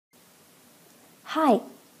Hi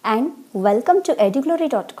and welcome to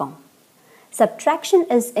eduglory.com. Subtraction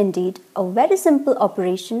is indeed a very simple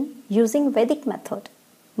operation using Vedic method.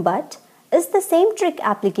 But is the same trick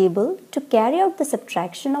applicable to carry out the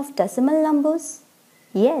subtraction of decimal numbers?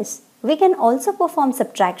 Yes, we can also perform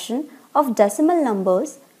subtraction of decimal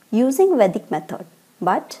numbers using Vedic method,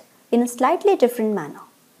 but in a slightly different manner.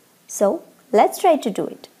 So let's try to do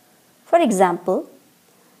it. For example,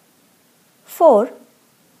 4,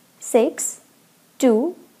 6,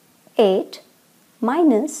 2, 8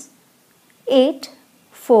 minus 8,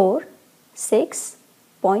 4,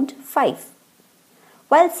 6.5.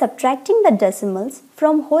 While subtracting the decimals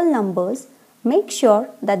from whole numbers, make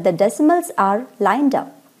sure that the decimals are lined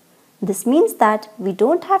up. This means that we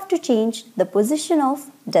don't have to change the position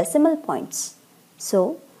of decimal points.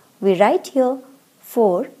 So, we write here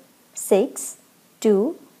 4, 6,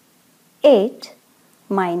 2, 8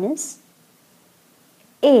 minus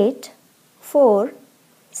 8, 4,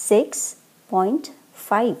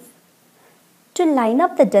 6.5. To line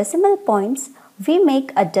up the decimal points, we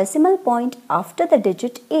make a decimal point after the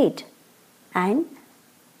digit 8. And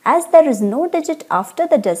as there is no digit after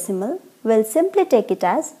the decimal, we'll simply take it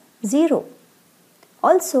as 0.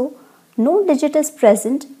 Also, no digit is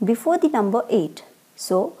present before the number 8.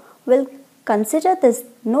 So, we'll consider this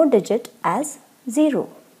no digit as 0.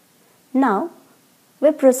 Now,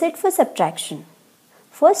 we proceed for subtraction.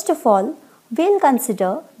 First of all, we'll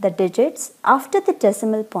consider the digits after the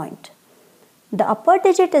decimal point. The upper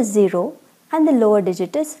digit is 0 and the lower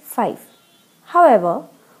digit is 5. However,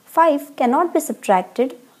 5 cannot be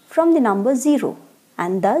subtracted from the number 0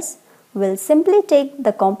 and thus we'll simply take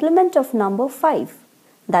the complement of number 5,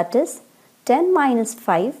 that is 10 minus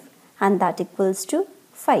 5, and that equals to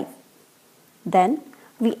 5. Then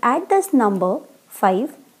we add this number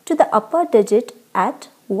 5 to the upper digit at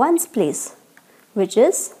ones place, which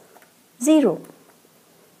is 0.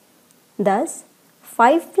 Thus,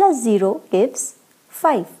 5 plus 0 gives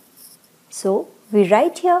 5. So, we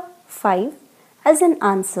write here 5 as an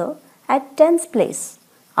answer at tens place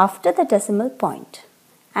after the decimal point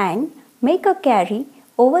and make a carry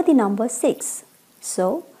over the number 6.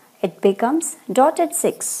 So, it becomes dotted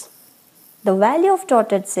 6. The value of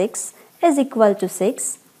dotted 6 is equal to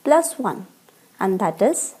 6 plus 1, and that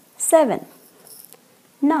is 7.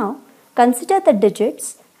 Now, consider the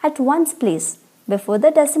digits at ones place before the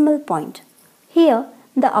decimal point. Here,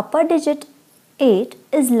 the upper digit 8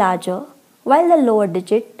 is larger while the lower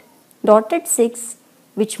digit dotted 6,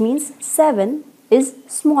 which means 7, is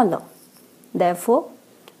smaller. Therefore,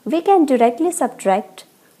 we can directly subtract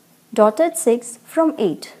dotted 6 from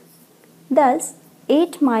 8. Thus,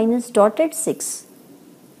 8 minus dotted 6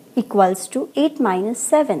 equals to 8 minus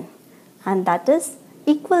 7, and that is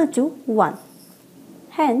equal to 1.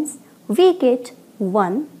 Hence, we get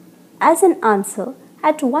 1 as an answer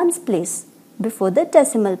at ones place before the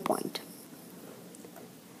decimal point.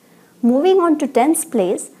 Moving on to tens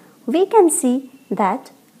place, we can see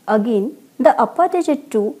that again the upper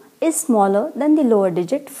digit 2 is smaller than the lower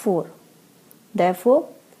digit 4. Therefore,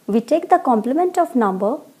 we take the complement of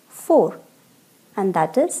number 4, and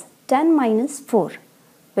that is 10 minus 4,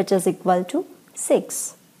 which is equal to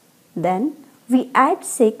 6. Then we add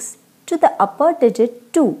 6 to the upper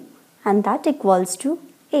digit 2, and that equals to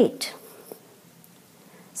 8.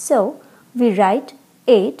 So, we write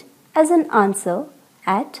 8 as an answer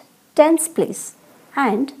at tens place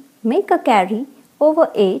and make a carry over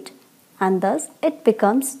 8, and thus it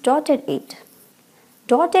becomes dotted 8.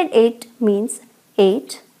 Dotted 8 means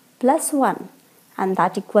 8 plus 1, and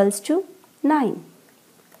that equals to 9.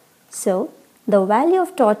 So, the value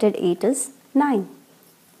of dotted 8 is 9.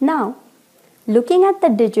 Now, looking at the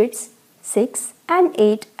digits 6 and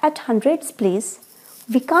 8 at hundreds place,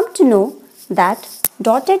 we come to know that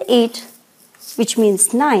dotted 8, which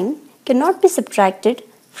means 9, cannot be subtracted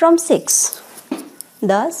from 6.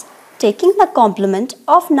 Thus, taking the complement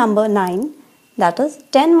of number 9, that is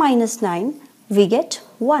 10 minus 9, we get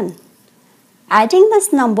 1. Adding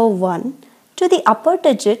this number 1 to the upper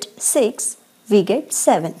digit 6, we get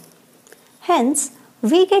 7. Hence,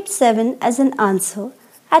 we get 7 as an answer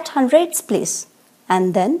at hundreds place,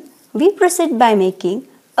 and then we proceed by making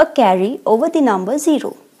a carry over the number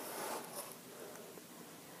 0.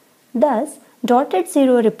 Thus, dotted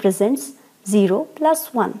 0 represents 0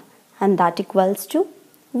 plus 1, and that equals to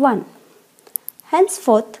 1.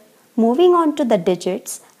 Henceforth, moving on to the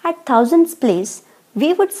digits at thousands place,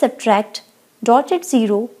 we would subtract dotted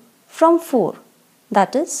 0 from 4,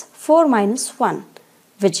 that is 4 minus 1,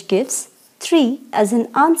 which gives 3 as an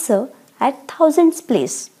answer at thousands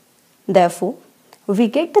place. Therefore, we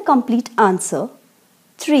get the complete answer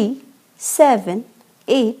 3, 7,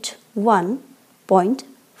 8, 1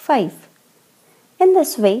 0.5. In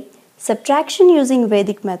this way, subtraction using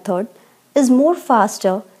Vedic method is more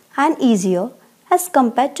faster and easier as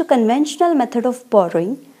compared to conventional method of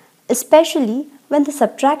borrowing, especially when the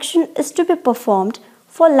subtraction is to be performed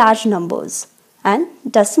for large numbers and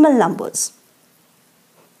decimal numbers.